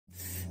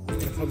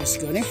प्रवेश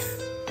गर्ने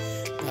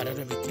धरहर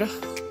भित्र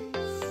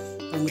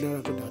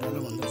काङडाँडाको धरहर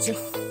भन्दछ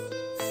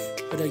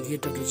र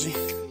गेटहरु चाहिँ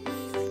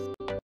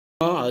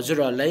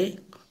हजुरहरुलाई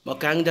म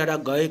काङडाँडा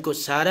गएको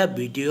सारा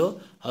भिडियो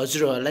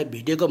हजुरहरुलाई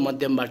भिडियोको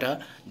माध्यमबाट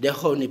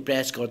देखाउने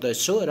प्रयास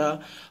गर्दैछु र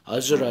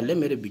हजुरहरुले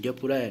मेरो भिडियो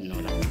पुरा हेर्नु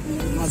होला।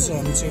 आज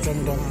हामी चाहिँ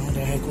काङडाँडामा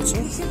रहेको छ।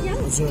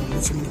 हजुरहरुले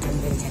चाहिँ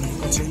काङडाँडा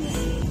जानेको चाहिँ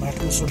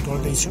बाटो सुट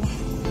गर्दै छु।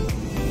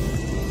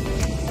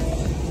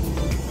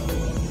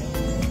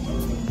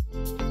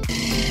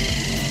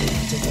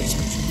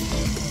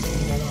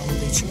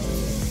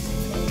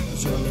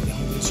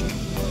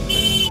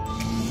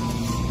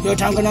 यो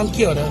ठाउँको नाम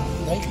के हो र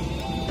भाइ?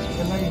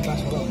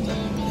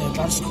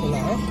 बास खोला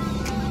हो।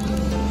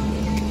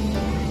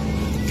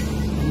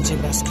 हामी चाहिँ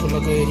बास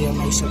खोलाको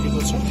एरियामा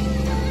आइसकेको छ।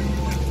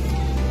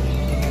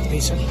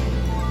 लाग्दैछ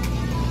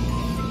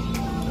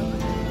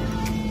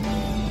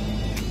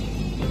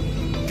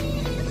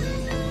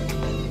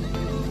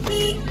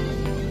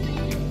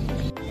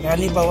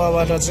रानी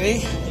बाबाबाट चाहिँ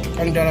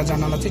काङडाँडा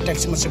जानलाई चाहिँ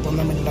ट्याक्सीमा चाहिँ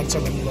 15 मिनेट लाग्छ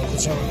भन्नुभएको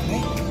छ भने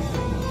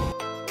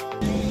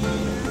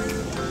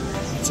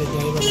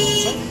ड्राइभर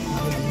हुनुहुन्छ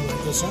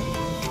भन्नुभएको छ।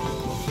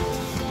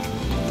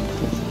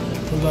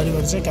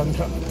 फुलबारीबाट चाहिँ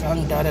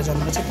काङडाँडा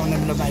जानुमा चाहिँ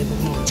 15 मिनेटमा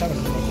आइपुग्नुहुन्छ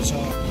भन्नुभएको छ।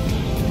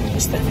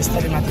 बिस्तारै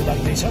बिस्तारै माथि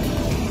लाग्दैछ।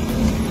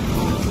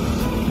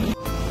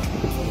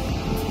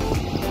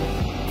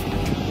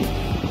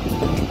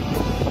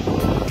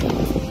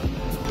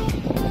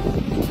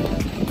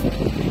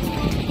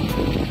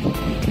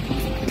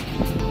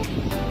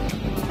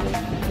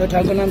 यो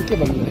ठाउँको नाम के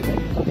भन्नुभयो?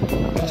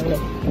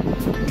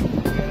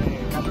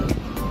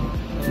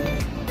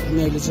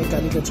 हामी अहिले चाहिँ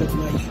कालीका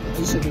चोकमा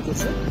आइसकेको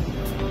छ।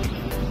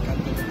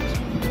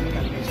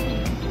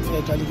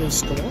 कालीका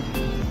स्कुल हो।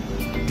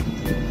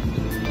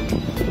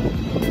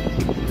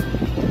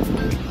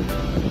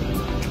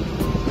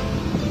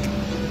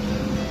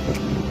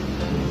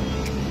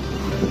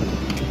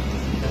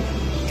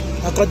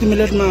 कति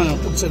मिनटमा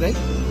पुग्छ दाइ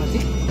माथि?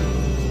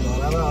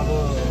 धरहर अब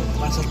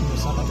 5-7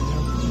 मिनट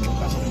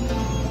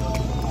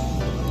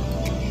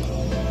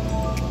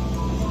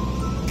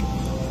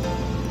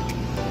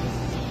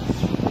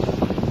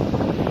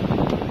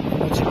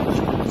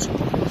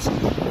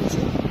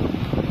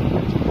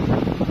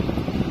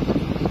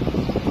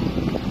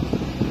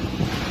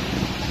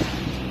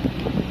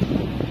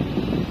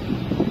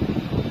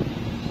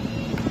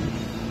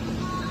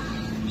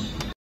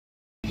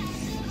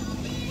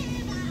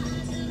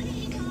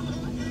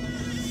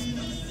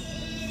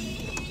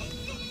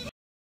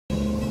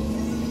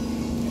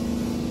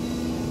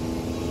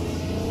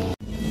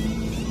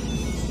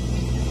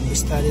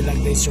बिस्तारै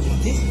लाग्दैछु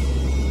माथि।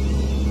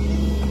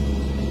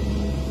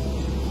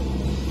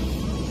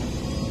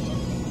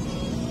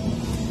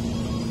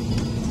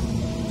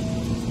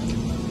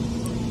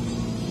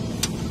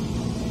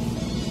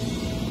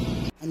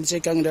 हामी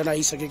चाहिँ काङडाँडा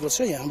आइसकेको छ।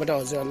 यहाँबाट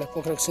हजुरहरुलाई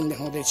पोखराको सिन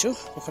देखाउँदैछु।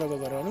 पोखराको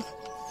घरहरु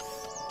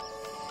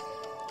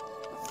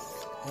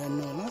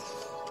हेर्नु होला।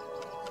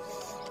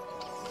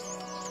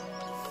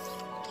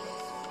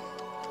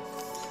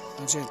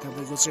 चाहिँ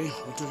तपाईको चाहिँ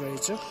होटल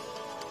रहेछ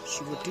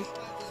सुबुटी।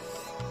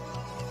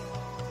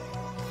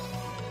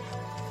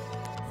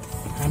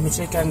 हामी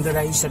चाहिँ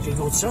काङडाँडा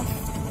आइसकेको छ।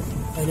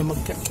 अहिले म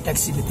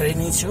ट्याक्सी भित्रै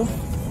नै छु।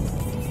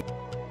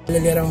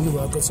 लिएर आउनु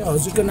भएको छ।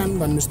 हजुरको नाम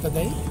भन्नुस् त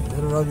दाइ?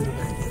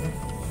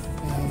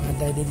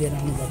 दाइले लिएर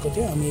आउनु भएको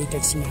थियो। हामी यही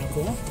ट्याक्सीमा आएको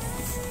हो।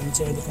 हामी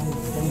चाहिँ अहिले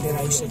काङडाँडा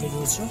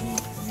आइसकेको छु।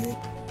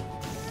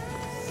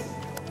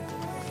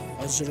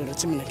 हजुरहरुलाई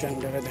चाहिँ मैले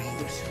काङडाँडा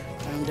देखाउँदैछु।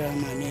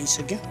 काङडाँडामा हामी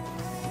आइसक्यौँ।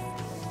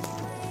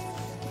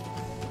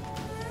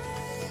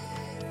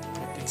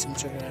 ट्याक्सीमा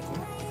चढेर आएको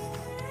हो।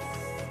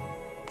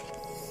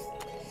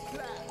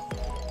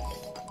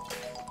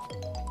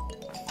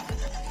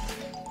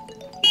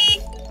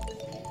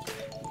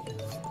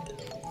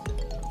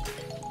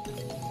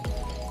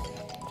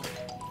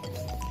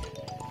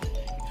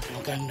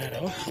 काङडाँडा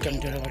हो।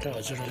 काङडाँडाबाट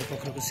हजुरहरुले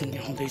पोखराको सिन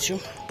देखाउँदैछु।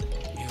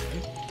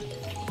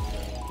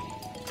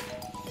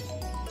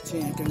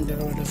 यहाँ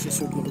काङडाँडाबाट चाहिँ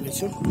सुट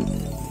गर्दैछु।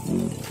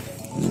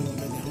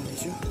 हजुरहरुलाई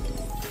देखाउँदैछु।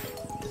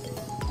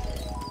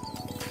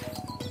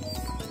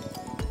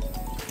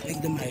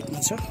 एकदम हाइटमा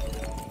छ।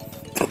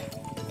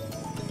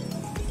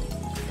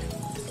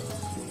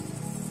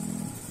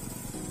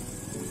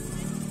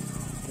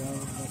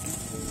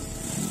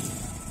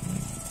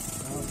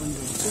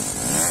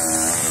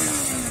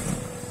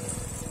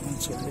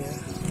 मान्छेहरूले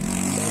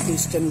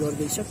स्क्यान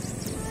गर्दैछ।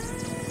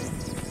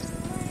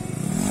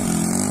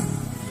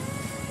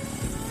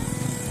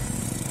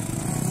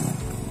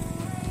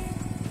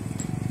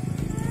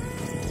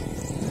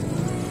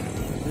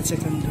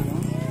 काङडाँडा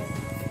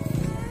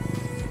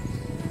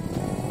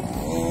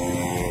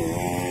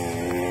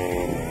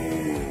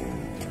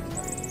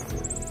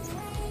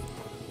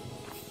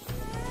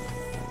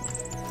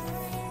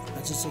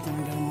चाहिँ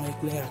काङडाँडामा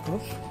एक्लै आएको।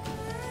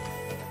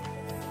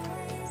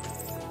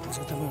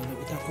 तपाईहरुलाई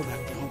उताको भाग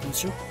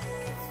देखाउँदैछु।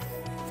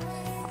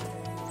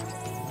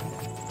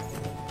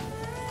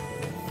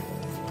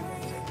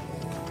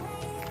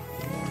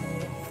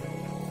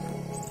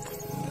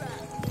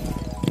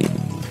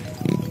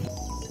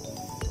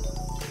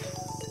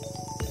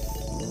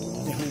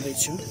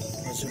 देखाउँदैछु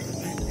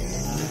हजुरहरूलाई।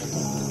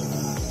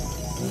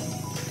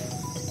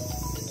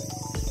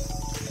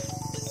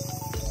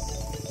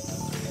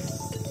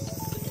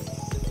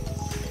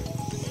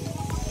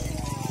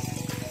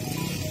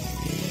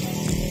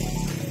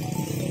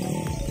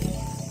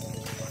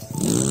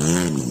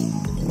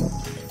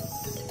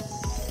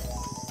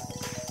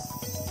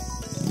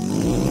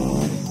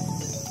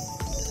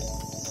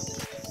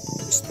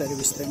 बिस्तारै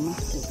बिस्तारैमा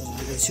उता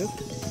लाँदैछु।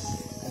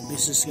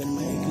 विशेष गरी म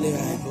एक्लै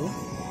आएको हो।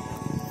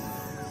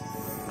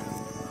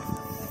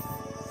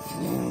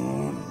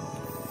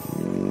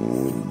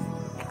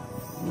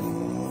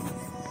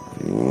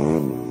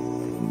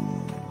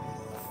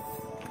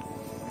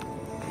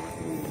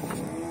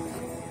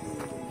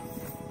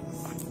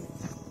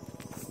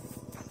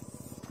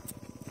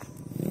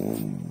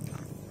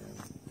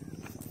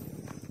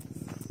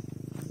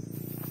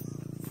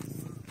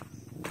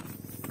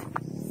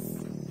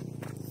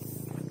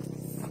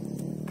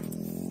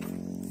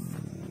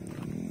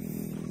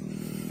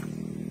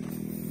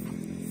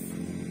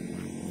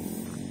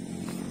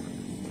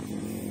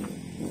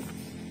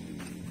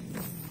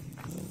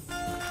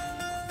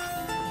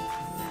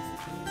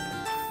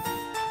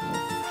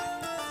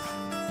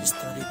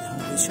 बिस्तारै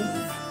देखाउँदैछु।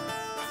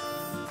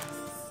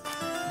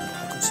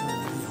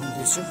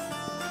 देखाउँदैछु।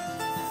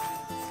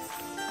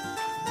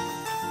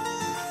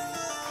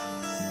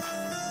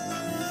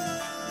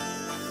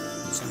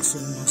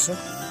 सुन्नुहोस्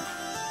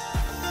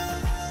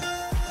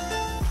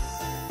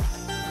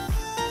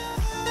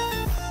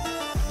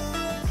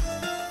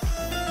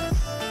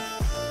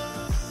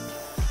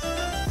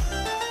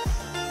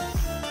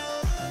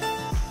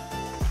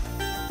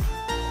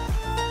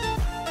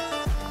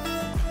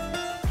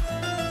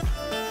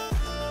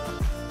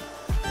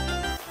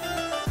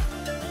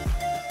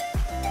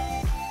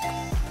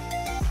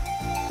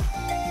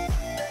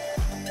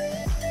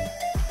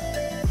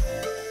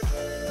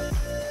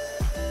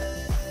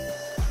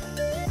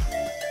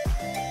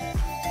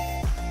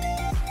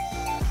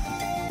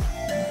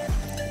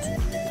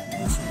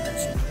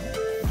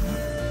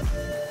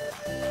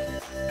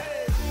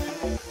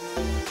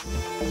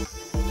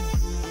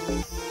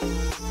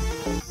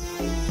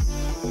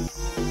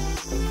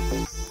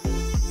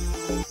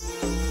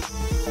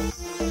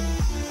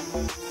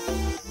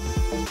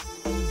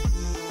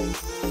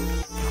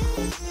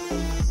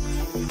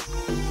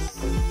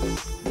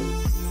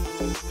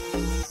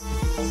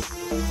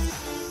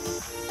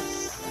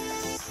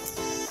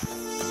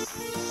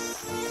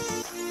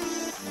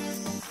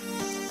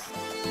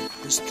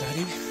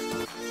बिस्तारै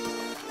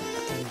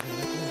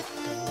क्यामेराको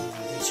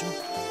हुँदैछु।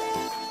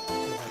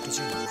 यो बाटो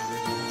चाहिँ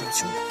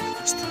हुँदैछु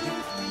बिस्तारै।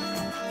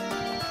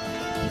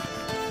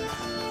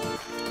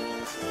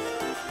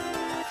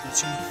 यो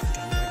चाहिँ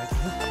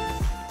क्यामेराको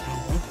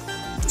ठाउँ हो।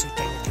 यो चाहिँ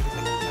टाढोतिर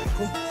बनाउनु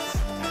भएको,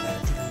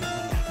 टाढातिर बनाउनु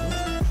भएको।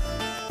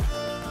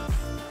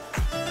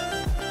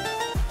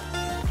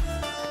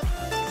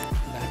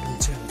 बाटो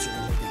चाहिँ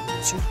हजुरहरूलाई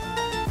देखाउँदैछु।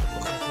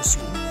 पोखराको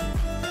सिन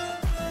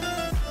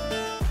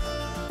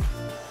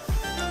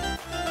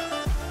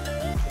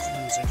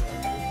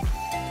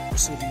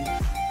यसरी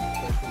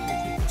भएको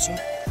देखिएको छ।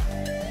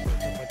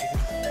 उतापट्टिको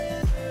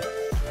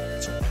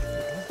चाहिँ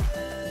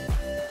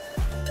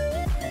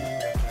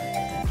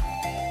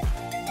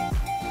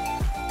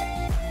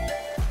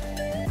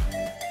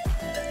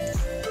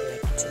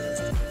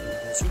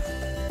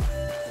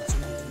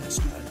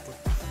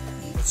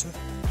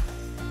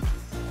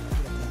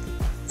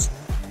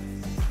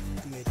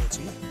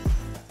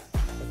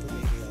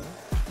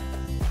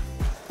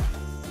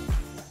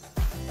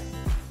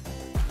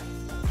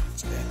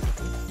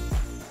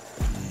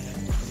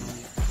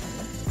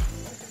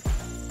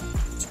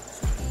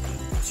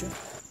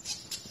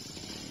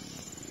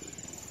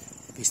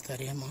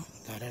बिस्तारै म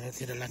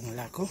धरहरतिर लाग्न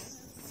लागेको।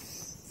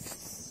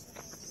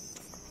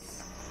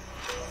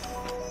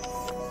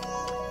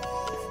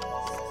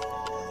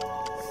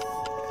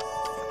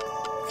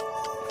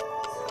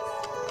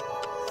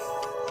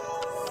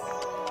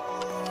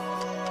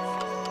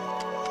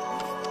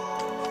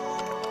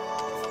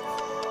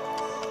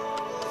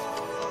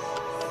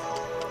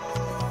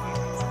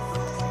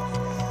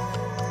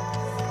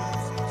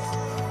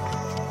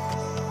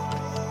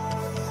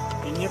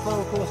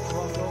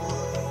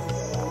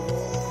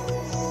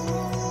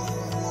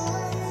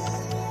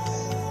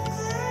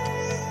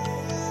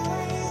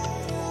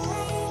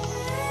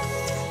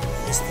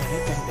 बिस्तारै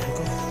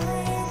क्यामेराको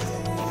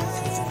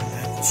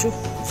लागेको छु।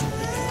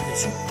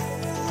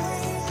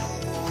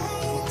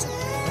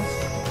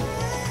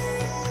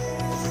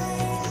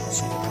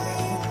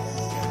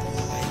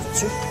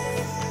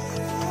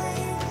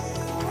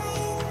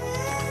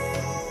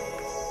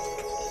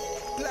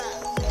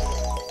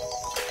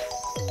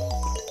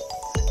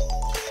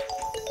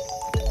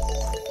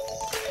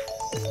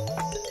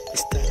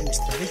 बिस्तारै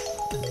बिस्तारै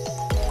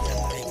जान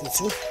लागेको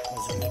छु।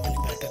 हजुरलाई पनि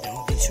बाटो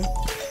देखाउँदैछु।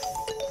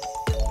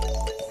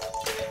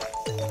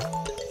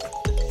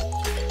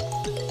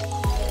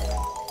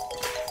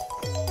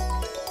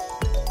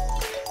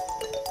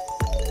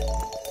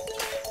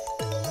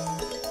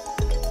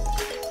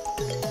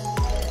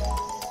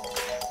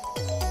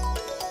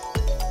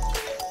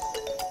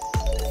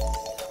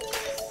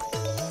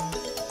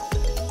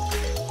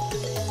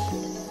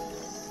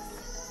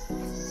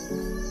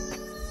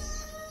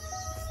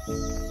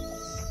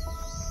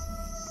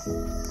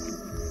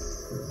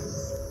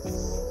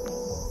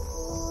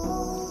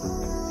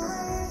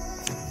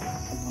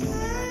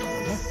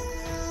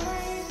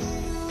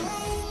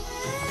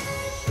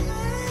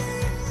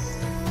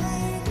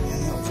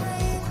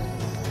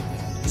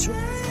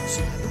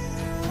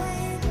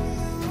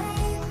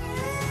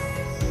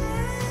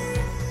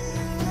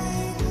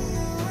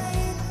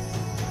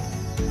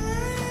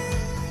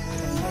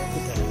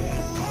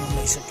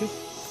 सक्यो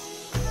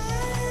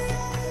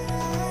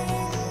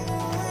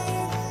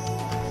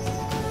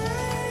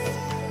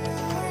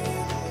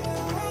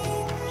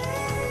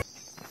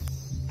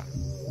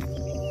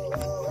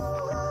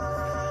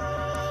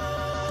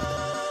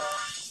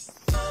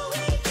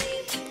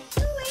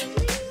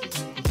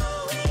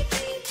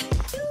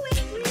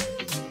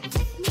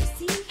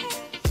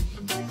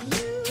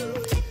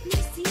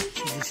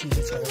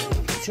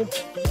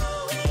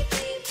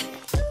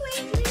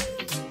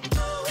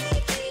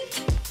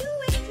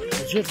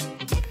हजुर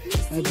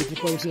भित्र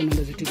प्रवेश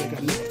गर्नलाई चाहिँ टिकट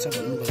काट्नुपर्छ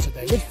भन्नुभएको छ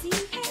दाइले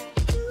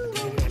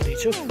टिकट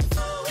काट्दैछु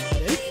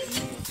है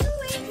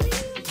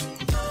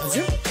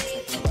हजुर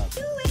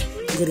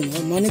गुरुङ हो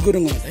म नै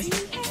गुरुङ हो है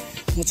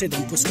म चाहिँ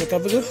धनपुसको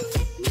तपाईँको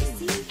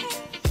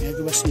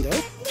यहाँको बासिन्दा हो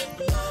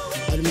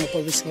अहिले म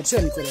प्रवेश गर्छु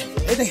अनि कुरा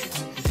है दाइ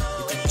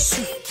भित्र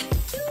बस्छु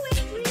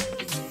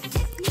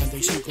अन्त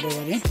यसमा कुरा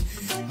गरेँ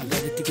अन्त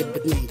अहिले टिकट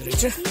बेच्नु हुँदो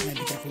रहेछ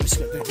यहाँभित्र प्रवेश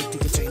गर्दाखेरि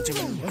टिकट चाहिन्छ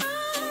भन्नुभयो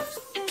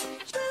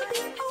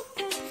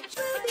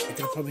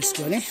भित्र प्रवेश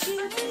गरेँ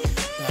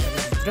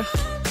धरहरभित्र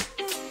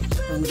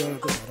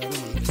धरहरको धरहर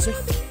भन्दो रहेछ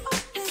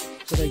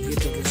पुरा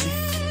गेटहरू चाहिँ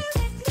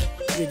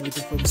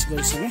गेटभित्र प्रवेश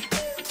गरिसकेँ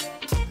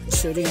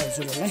यसरी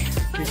हजुरहरूलाई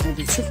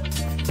देखाउँदैछु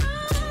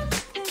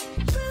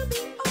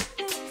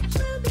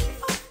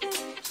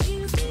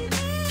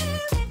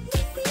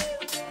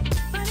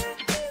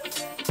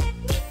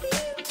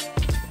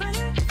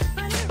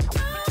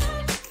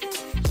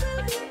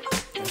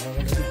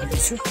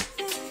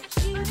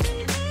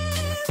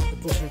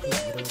पोखराको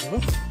घरहरू हो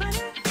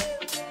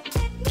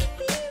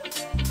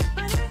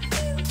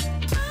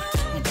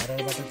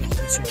धरहरबाट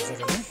देखाउँदैछु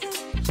हजुरहरूलाई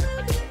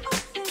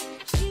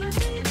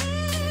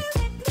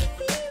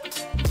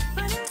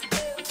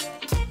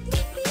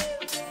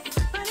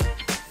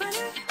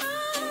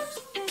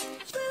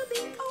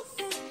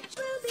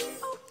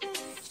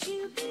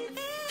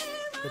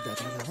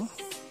धरहर हो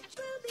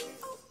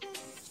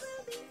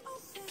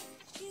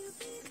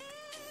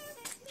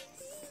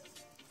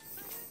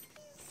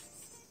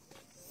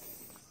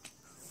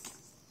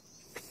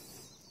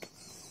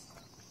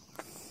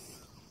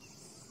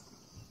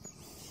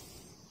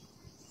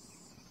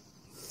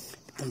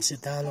एकदम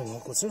शीतल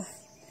भएको छ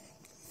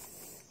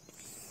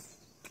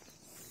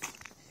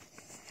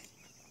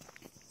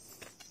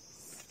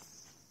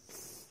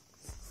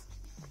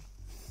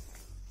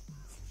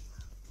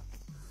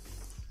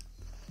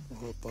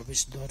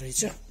प्रवेशद्वार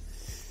रहेछ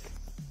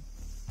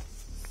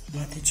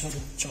माथि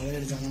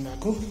चढेर जानु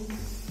भएको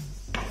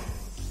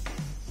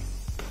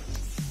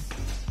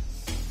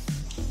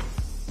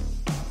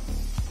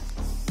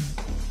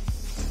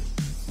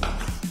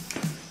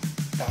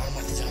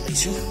टावरमाथि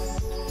जाँदैछु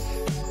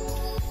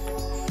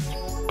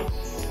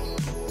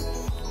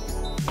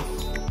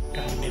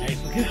टावर लिएर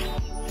आइपुग्यो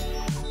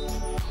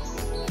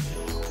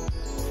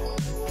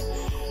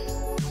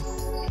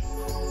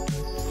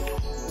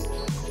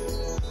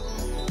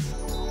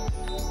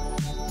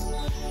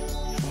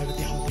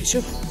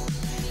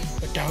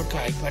टावरको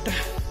हाइटबाट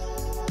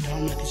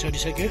टावरमाथि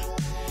चढिसक्यो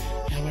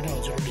यहाँबाट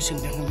हजुरहरूले सिन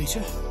देखाउँदैछ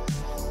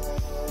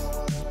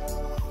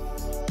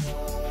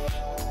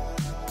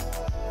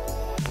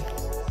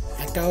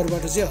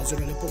टावरबाट चाहिँ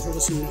हजुरहरूले पोखराको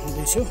सिन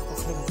देखाउँदैछु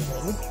पोखराको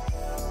घरहरू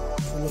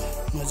ठुलो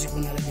नजिक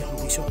बनाएर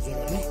देखाउँदैछु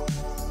हजुरहरूलाई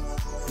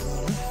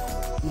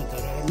म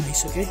धरहरमा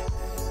आइसकेँ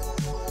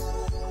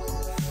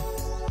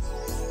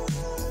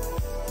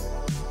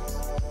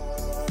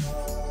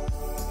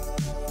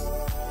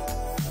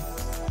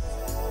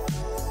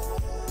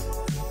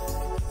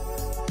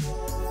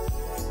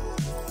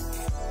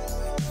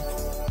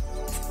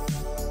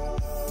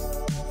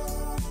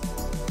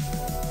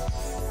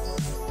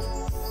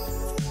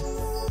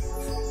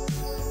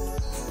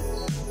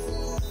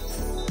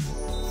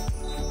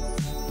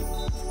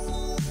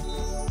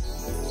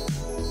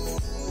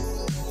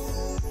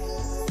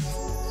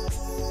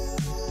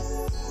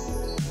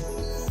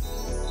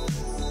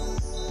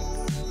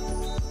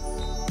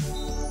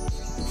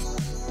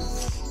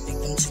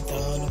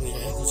शीतल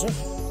भइरहेको छ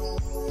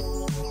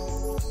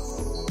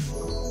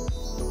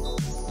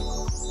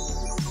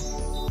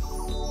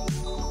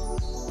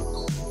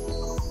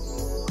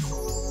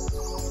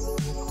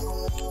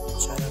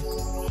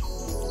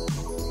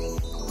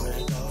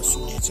भएका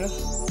सुनेछ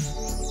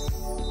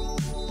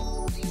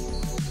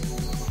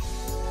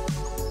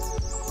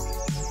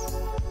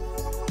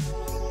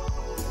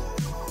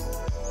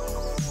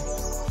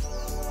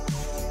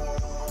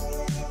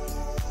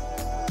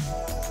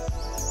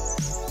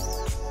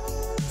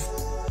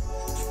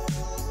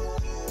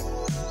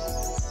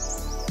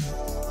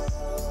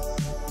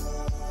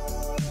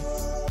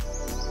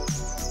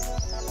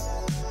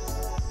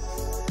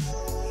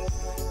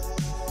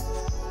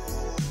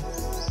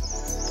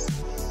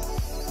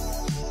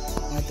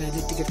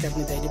दाइले टिकट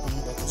काट्ने दाइले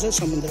भन्नुभएको छ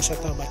समुद्र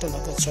सतहबाट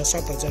लगभग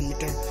 6-7 हजार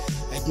मिटर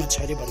हाइटमा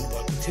छ अरे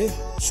भन्नुभएको थियो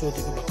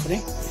सोधेको भर्खरै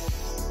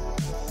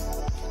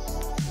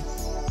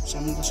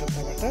समुद्र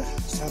सतहबाट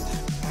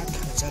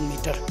 7-8 3000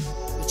 मिटर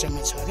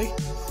उचाइमा छ अरे।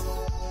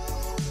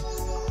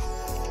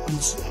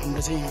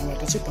 हाम्रो चाहिँ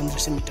यहाँबाट चाहिँ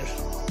 1500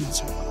 मिटरमा छ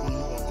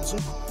भन्नुभएको छ।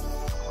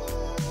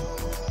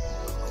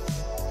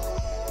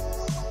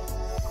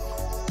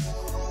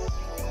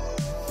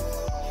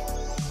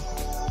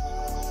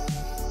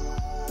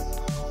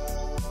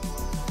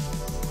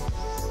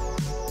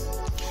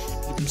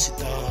 एकदम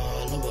शीतल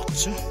भएको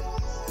छ।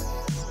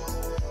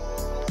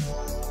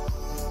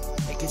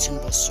 एकैछिन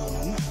बस्छु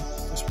नामा,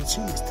 त्यसपछि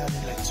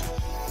बिस्तारै लाग्छु।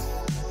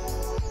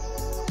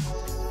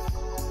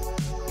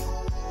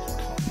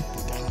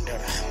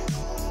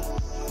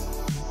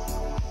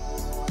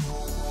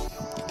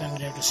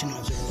 काङ्ग्रेको सिन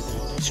हजुरहरू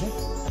देखाउँदैछु।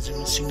 आज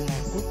म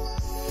सिङ्लाको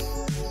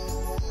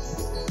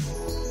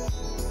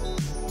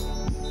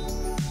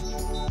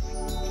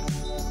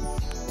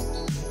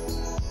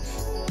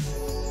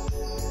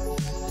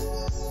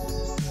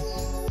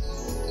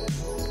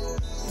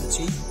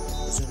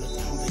हजुरलाई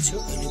देखाउँदैछु।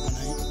 अहिले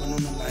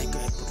बनाउन लागेको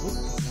एयरपोर्ट हो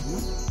प्रोग्राममा।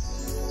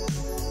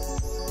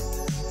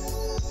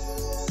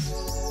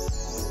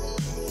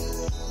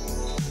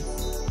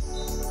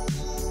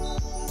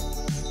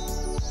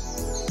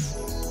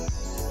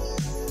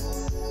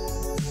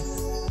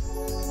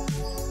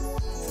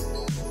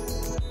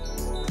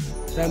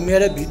 र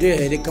मेरो भिडियो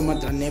हेरेकोमा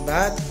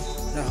धन्यवाद।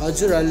 र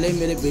हजुरहरूले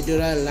मेरो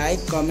भिडियोलाई लाइक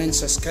कमेन्ट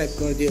सब्सक्राइब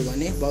गरिदियो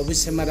भने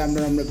भविष्यमा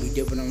राम्रो राम्रो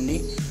भिडियो बनाउने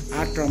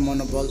आँट र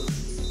मनोबल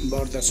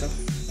बढ्दछ।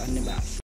 धन्यवाद।